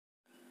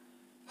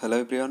Hello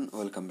everyone,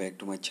 welcome back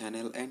to my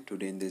channel, and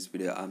today in this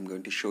video I'm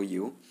going to show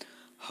you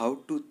how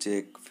to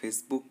check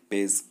Facebook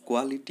page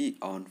quality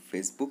on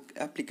Facebook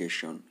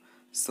application.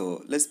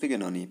 So let's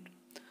begin on it.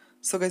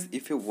 So guys,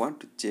 if you want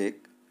to check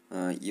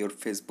your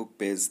Facebook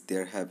page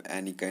there have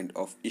any kind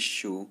of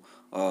issue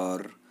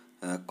or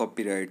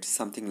copyright,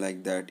 something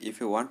like that, if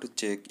you want to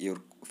check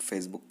your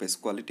Facebook page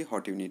quality,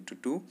 what you need to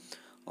do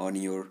on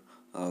your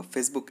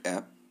Facebook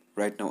app.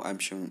 Right now I'm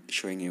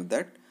showing you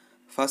that.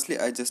 Firstly,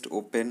 I just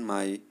open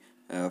my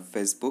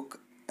Facebook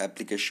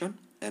application,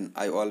 and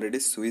I already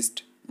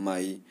switched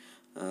my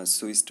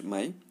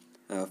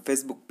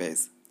Facebook page.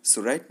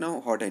 So right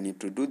now what I need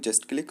to do,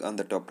 just click on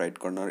the top right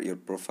corner your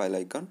profile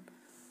icon.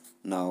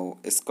 Now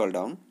scroll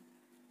down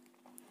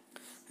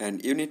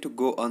and you need to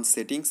go on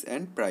settings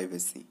and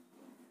privacy,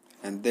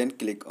 and then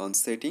click on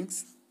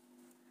settings.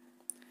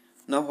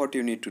 Now what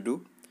you need to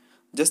do,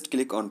 just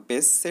click on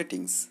page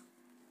settings.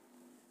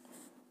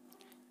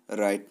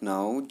 Right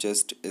now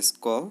just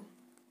scroll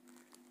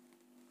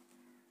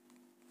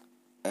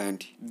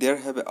and there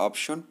have an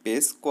option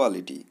page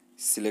quality.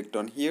 Select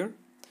on here,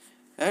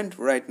 and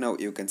right now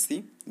you can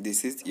see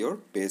this is your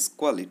page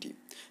quality.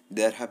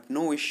 There have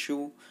no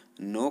issue,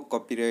 no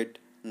copyright,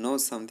 no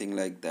something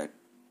like that.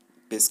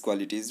 Page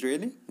quality is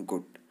really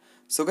good.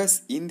 So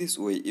guys, in this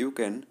way you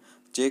can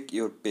check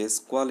your page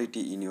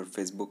quality in your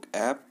Facebook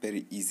app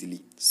very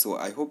easily. So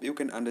I hope you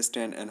can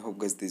understand, and hope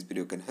guys this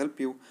video can help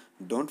you.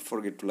 Don't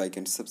forget to like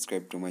and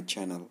subscribe to my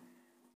channel.